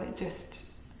me as well, it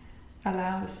just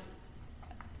allows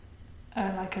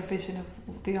like a vision of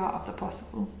the art of the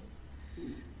possible,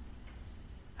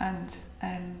 and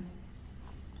and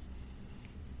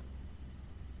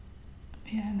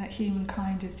that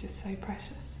humankind is just so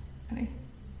precious, really.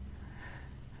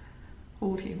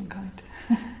 All humankind.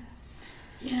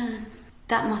 Yeah,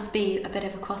 that must be a bit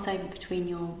of a crossover between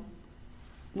your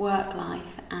work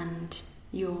life and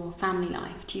your family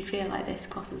life. Do you feel like this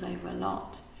crosses over a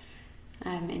lot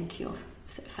into your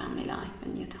sort of family life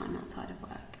and your time outside of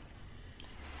work?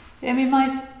 I mean,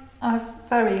 I'm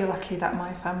very lucky that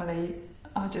my family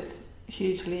are just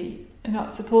hugely,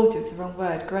 not supportive is the wrong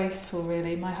word, graceful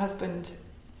really. My husband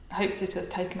hopes it has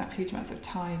taken up huge amounts of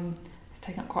time, it's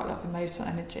taken up quite a lot of emotional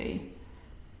energy,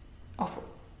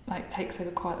 takes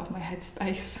over quite a lot of my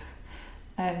headspace.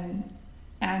 And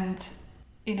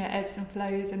ebbs and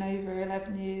flows, and over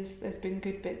 11 years there's been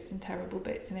good bits and terrible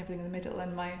bits and everything in the middle,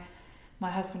 and my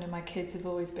husband and my kids have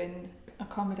always been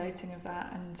accommodating of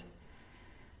that and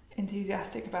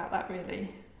enthusiastic about that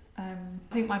really. I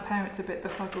think my parents are a bit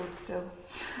befuddled still.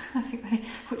 I think they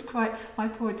would my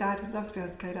poor dad would love to be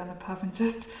able to go down the pub and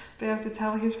just be able to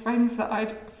tell his friends that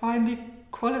I'd finally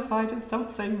qualified as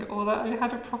something, or that I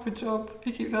had a proper job.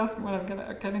 He keeps asking when I'm going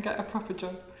to get a proper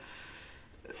job,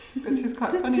 which is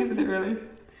quite funny, isn't it really?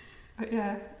 But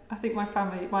yeah, I think my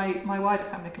family, my wider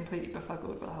family, are completely befuddled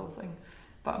with the whole thing,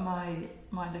 but my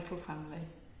little family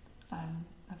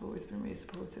have always been really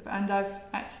supportive, and I've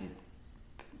actually,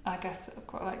 I guess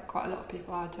quite a lot of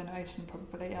people our generation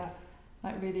probably are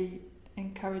like really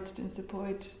encouraged and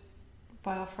supported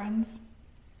by our friends.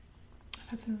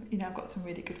 I've got some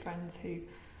really good friends who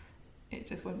it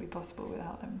just wouldn't be possible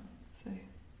without them. So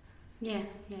yeah,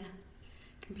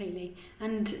 completely.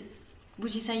 And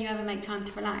would you say you ever make time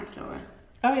to relax, Laura?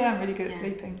 Oh yeah, I'm really good at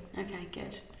sleeping. Okay,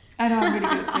 good. I know I'm really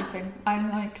good at sleeping.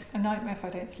 I'm like a nightmare if I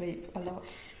don't sleep a lot.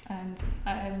 And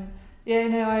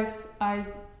I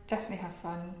definitely have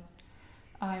fun.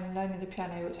 I'm learning the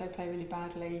piano, which I play really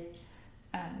badly,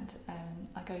 and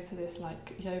I go to this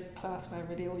like yoga class where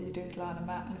really all you do is lie on a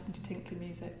mat and listen to tinkly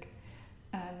music,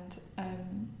 and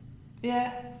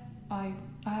I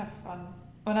have fun.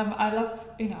 I love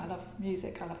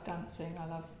music. I love dancing. I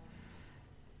love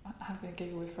having a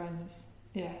giggle with friends.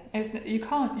 Yeah, you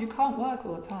can't work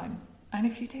all the time, and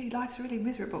if you do, life's really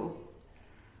miserable.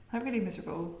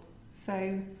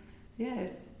 So yeah,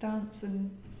 dance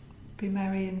and be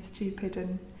merry and stupid,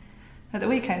 and at the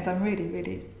weekends I'm really,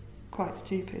 really quite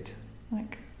stupid.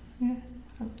 Like, yeah,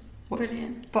 watch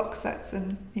Brilliant. Box sets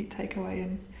and eat takeaway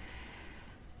and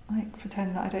like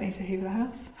pretend that I don't need to hoover the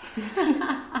house.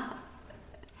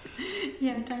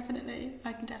 Yeah, definitely.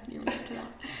 I can definitely relate to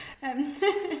that.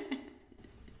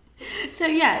 So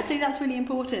that's really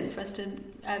important for us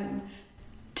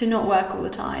to not work all the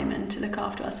time and to look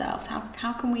after ourselves.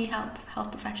 How can we help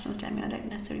health professionals generally? I don't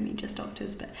necessarily mean just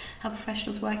doctors, but health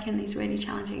professionals work in these really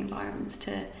challenging environments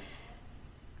to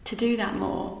do that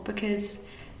more, because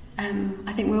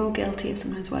I think we're all guilty of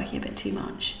sometimes working a bit too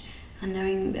much and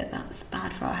knowing that that's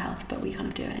bad for our health, but we kind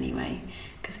of do it anyway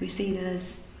because we see that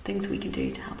there's things we can do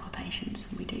to help our patients,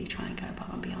 and we do try and go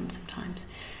above and beyond sometimes.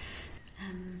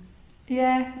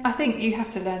 Yeah, I think you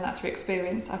have to learn that through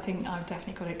experience. I think I've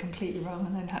definitely got it completely wrong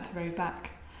and then had to row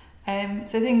back.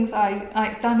 So things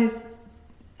done is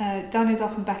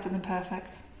often better than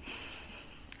perfect.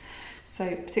 So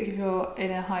particularly if you're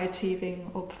in a high achieving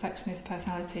or perfectionist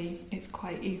personality, it's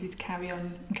quite easy to carry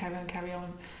on.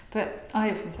 But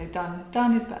I often say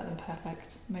done is better than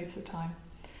perfect most of the time.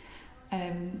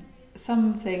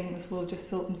 Some things will just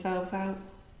sort themselves out.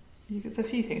 There's a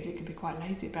few things you can be quite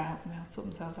lazy about and they'll sort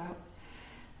themselves out.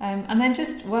 And then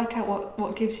just work out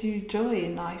what gives you joy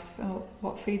in life, or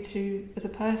what feeds you as a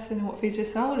person, and what feeds your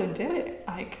soul, and do it.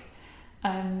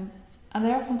 And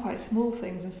they're often quite small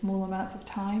things in small amounts of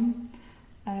time.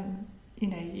 My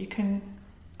mood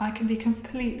can be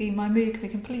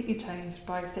completely changed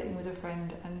by sitting with a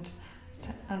friend and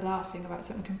laughing about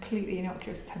something completely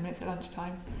innocuous 10 minutes at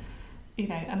lunchtime.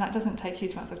 And that doesn't take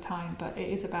huge amounts of time, but it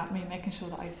is about me making sure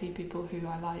that I see people who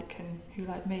I like and who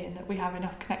like me, and that we have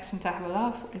enough connection to have a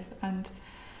laugh with, and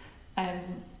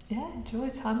enjoy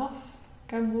time off,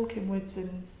 go and walk in woods,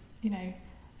 and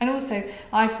and also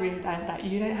I've really learned that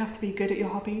you don't have to be good at your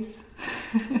hobbies.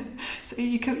 So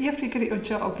you have to be good at your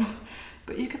job.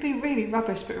 But you could be really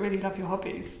rubbish but really love your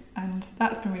hobbies, and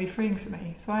that's been really freeing for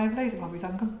me. So I have loads of hobbies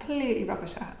I'm completely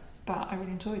rubbish at, but I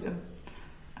really enjoy them,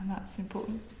 and that's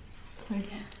important. So,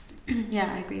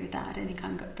 yeah, I agree with that. I don't think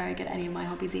I'm very good at any of my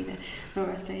hobbies either,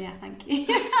 Laura, so yeah, thank you.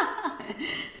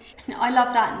 I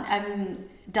love that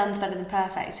done's better than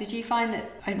perfect. So do you find that,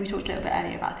 we talked a little bit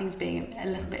earlier about things being a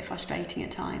little bit frustrating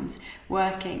at times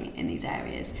working in these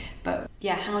areas, but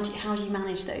yeah, how do you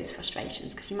manage those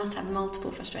frustrations? Because you must have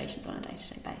multiple frustrations on a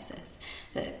day-to-day basis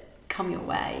that come your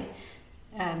way,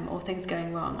 or things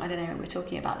going wrong. I don't know, we're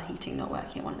talking about the heating not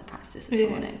working at one of the practices this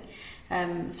morning.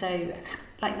 So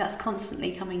like that's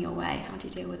constantly coming your way. How do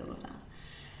you deal with all of that?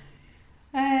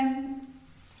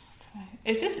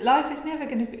 It's just, life is never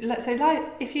going to be, so like,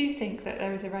 if you think that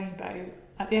there is a rainbow,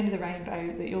 at the end of the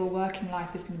rainbow, that your working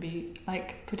life is going to be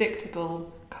like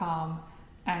predictable, calm,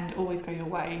 and always go your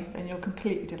way, then you're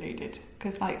completely deluded,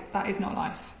 because like that is not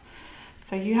life.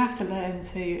 So you have to learn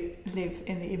to live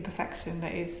in the imperfection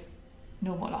that is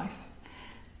normal life,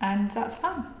 and that's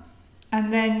fun.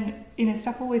 And then, you know,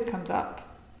 stuff always comes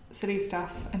up, silly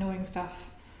stuff, annoying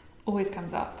stuff always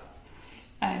comes up.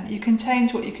 You can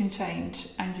change what you can change,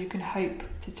 and you can hope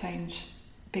to change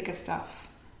bigger stuff.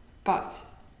 But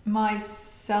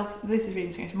this is really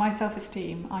interesting, my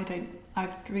self-esteem,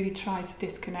 I've really tried to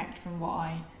disconnect from what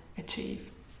I achieve.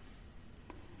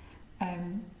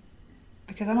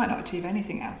 Because I might not achieve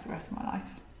anything else the rest of my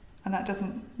life, and that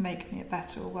doesn't make me a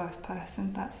better or worse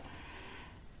person.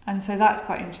 And so that's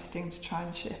quite interesting to try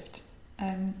and shift.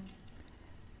 And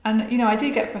you know, I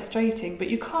do get frustrating, but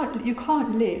you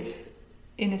can't live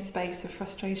in a space of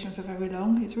frustration for very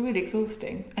long. It's really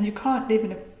exhausting, and you can't live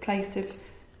in a place of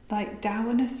like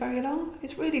dourness very long.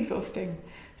 It's really exhausting.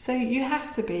 So you have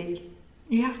to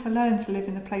learn to live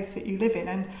in the place that you live in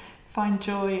and find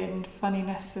joy and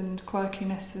funniness and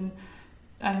quirkiness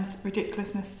and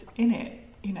ridiculousness in it.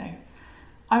 You know,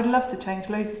 I would love to change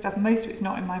loads of stuff. Most of it's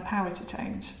not in my power to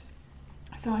change,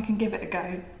 so I can give it a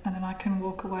go, and then I can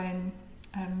walk away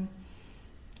and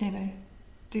you know,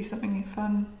 do something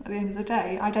fun at the end of the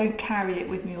day. I don't carry it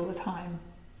with me all the time.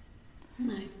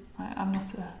 No. I'm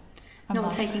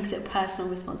not taking sort of personal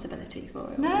responsibility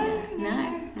for it. No.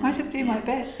 I just do my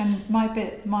bit, and my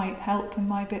bit might help and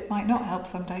my bit might not help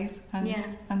some days. And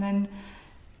then,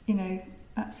 you know,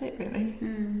 that's it really.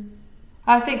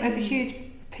 I think there's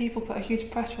people put a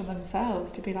huge pressure on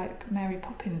themselves to be like Mary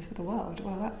Poppins for the world.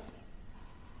 Well, that's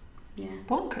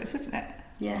bonkers, isn't it?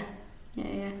 Yeah.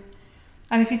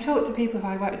 And if you talk to people who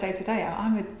I work with day to day,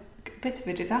 I'm a bit of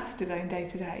a disaster zone day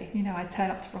to day. You know, I turn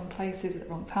up to the wrong places at the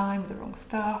wrong time with the wrong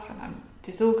stuff, and I'm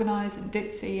disorganised and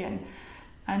ditzy,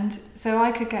 and so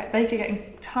they could get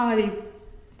entirely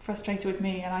frustrated with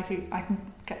me, and I can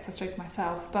get frustrated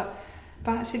myself, but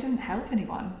actually it doesn't help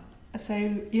anyone. So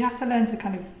you have to learn to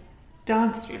kind of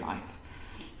dance through life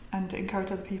and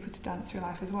encourage other people to dance through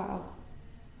life as well.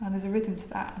 And there's a rhythm to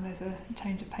that, and there's a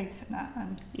change of pace in that.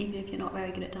 And even if you're not very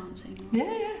good at dancing.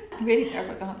 I'm really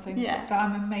terrible at dancing. Yeah. But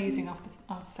I'm amazing after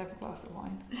several glasses of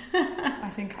wine. I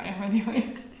think I am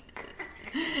anyway.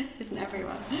 Isn't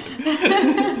everyone?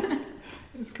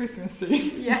 It's Christmas soon.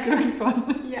 Yeah. It's going to be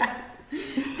fun. Yeah.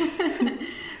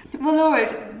 Well, Laura,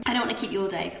 I don't want to keep you all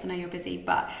day because I know you're busy,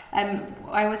 but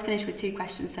I always finish with two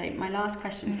questions. So my last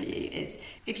question for you is,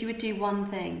 if you would do one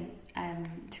thing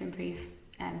to improve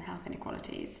health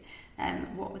inequalities,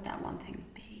 what would that one thing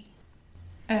be?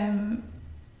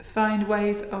 Find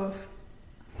ways of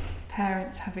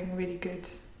parents having really good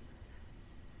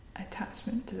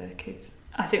attachment to their kids.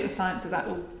 I think the science of that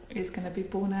all is going to be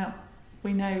borne out.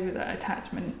 We know that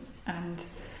attachment and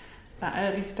that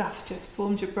early stuff just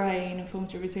forms your brain and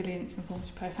forms your resilience and forms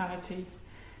your personality,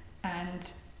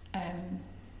 and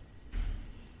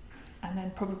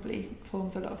then probably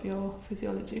forms a lot of your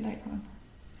physiology later on.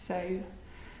 So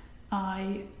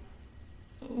I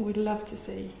would love to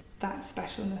see that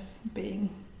specialness being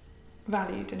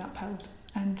valued and upheld.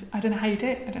 And I don't know how you do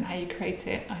it, I don't know how you create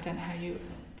it, I don't know how you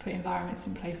put environments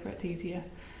in place where it's easier.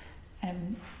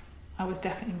 I was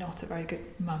definitely not a very good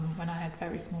mum when I had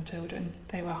very small children.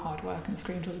 They were hard work and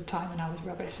screamed all the time, and I was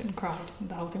rubbish and cried, and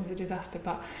the whole thing was a disaster.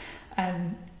 But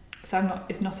so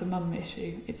it's not a mum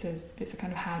issue, it's a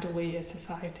kind of how do we as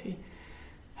society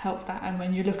help that. And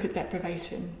when you look at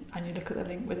deprivation and you look at the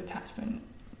link with attachment,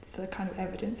 the kind of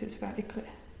evidence is fairly clear.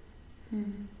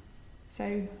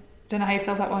 So don't know how you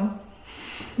solve that one.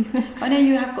 I know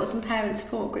you have got some parent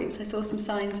support groups. I saw some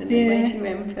signs in the waiting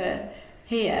room for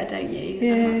here, don't you?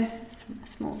 Yeah. And that's a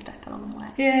small step along the way.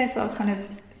 Yeah, so I was kind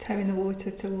of towing the water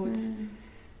towards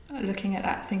looking at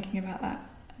that, thinking about that.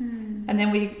 And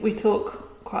then we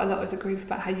talk quite a lot as a group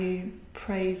about how you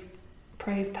praise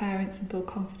praise parents and build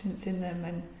confidence in them.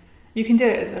 And you can do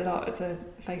it as a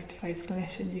face-to-face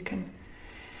clinician.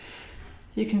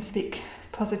 You can speak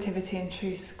positivity and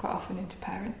truth quite often into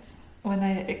parents when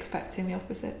they're expecting the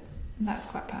opposite, and that's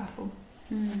quite powerful.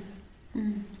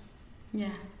 Yeah,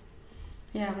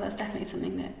 well, that's definitely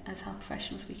something that as health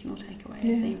professionals we can all take away,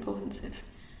 is the importance of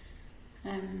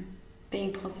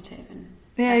being positive. And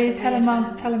you tell a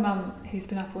mum who's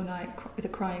been up all night with a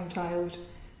crying child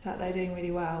that they're doing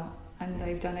really well and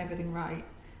they've done everything right,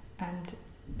 and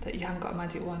that you haven't got a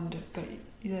magic wand, but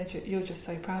you're just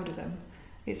so proud of them.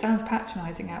 It sounds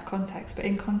patronising out of context, but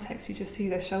in context you just see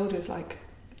their shoulders like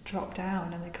drop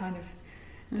down, and they kind of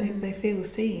they feel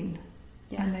seen,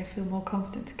 and they feel more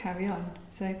confident to carry on.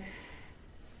 So,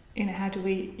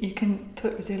 you can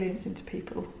put resilience into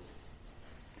people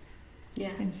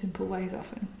in simple ways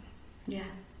often. Yeah.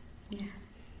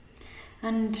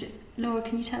 And Laura,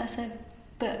 can you tell us one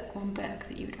book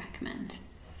that you would recommend?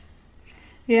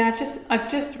 Yeah, I've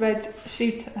just read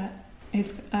Shooter.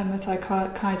 He's a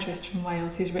psychiatrist from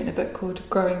Wales. He's written a book called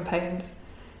Growing Pains,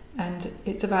 and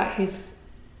it's about his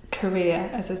career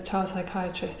as a child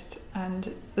psychiatrist,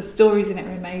 and the stories in it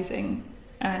are amazing,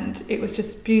 and it was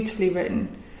just beautifully written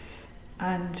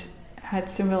and had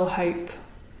some real hope,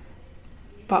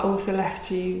 but also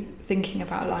left you thinking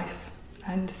about life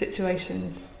and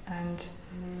situations and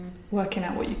working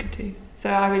out what you could do. So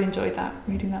I really enjoyed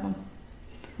reading that one.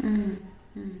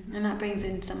 And that brings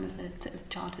in some of the sort of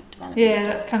childhood development. Yeah,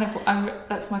 that's kind of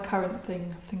that's my current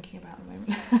thing I'm thinking about at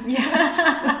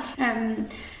the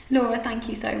moment. Laura, thank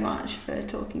you so much for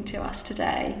talking to us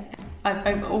today.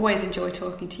 I've always enjoyed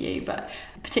talking to you, but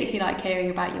particularly like hearing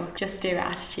about your just do it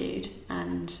attitude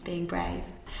and being brave.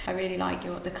 I really like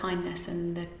the kindness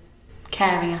and the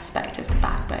caring aspect of the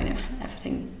backbone of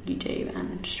everything you do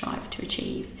and strive to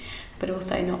achieve, but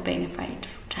also not being afraid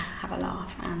to have a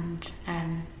laugh and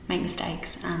make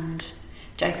mistakes and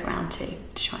joke around to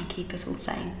try and keep us all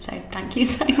sane. So thank you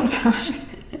so much.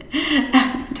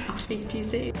 And I'll speak to you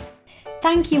soon.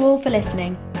 Thank you all for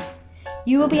listening.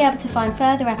 You will be able to find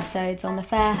further episodes on the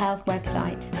Fair Health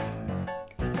website.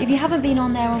 If you haven't been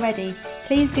on there already,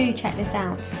 please do check this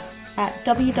out at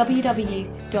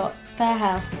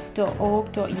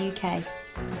www.fairhealth.org.uk.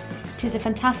 It is a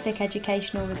fantastic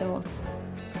educational resource.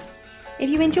 If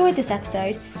you enjoyed this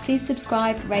episode, please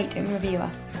subscribe, rate and review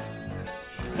us.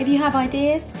 If you have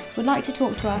ideas, would like to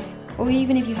talk to us, or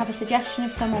even if you have a suggestion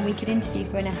of someone we could interview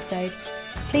for an episode,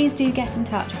 please do get in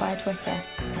touch via Twitter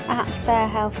at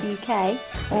FairHealthUK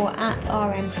or at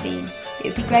RMSteen. It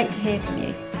would be great to hear from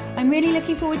you. I'm really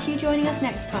looking forward to you joining us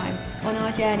next time on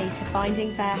our journey to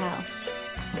finding fair health.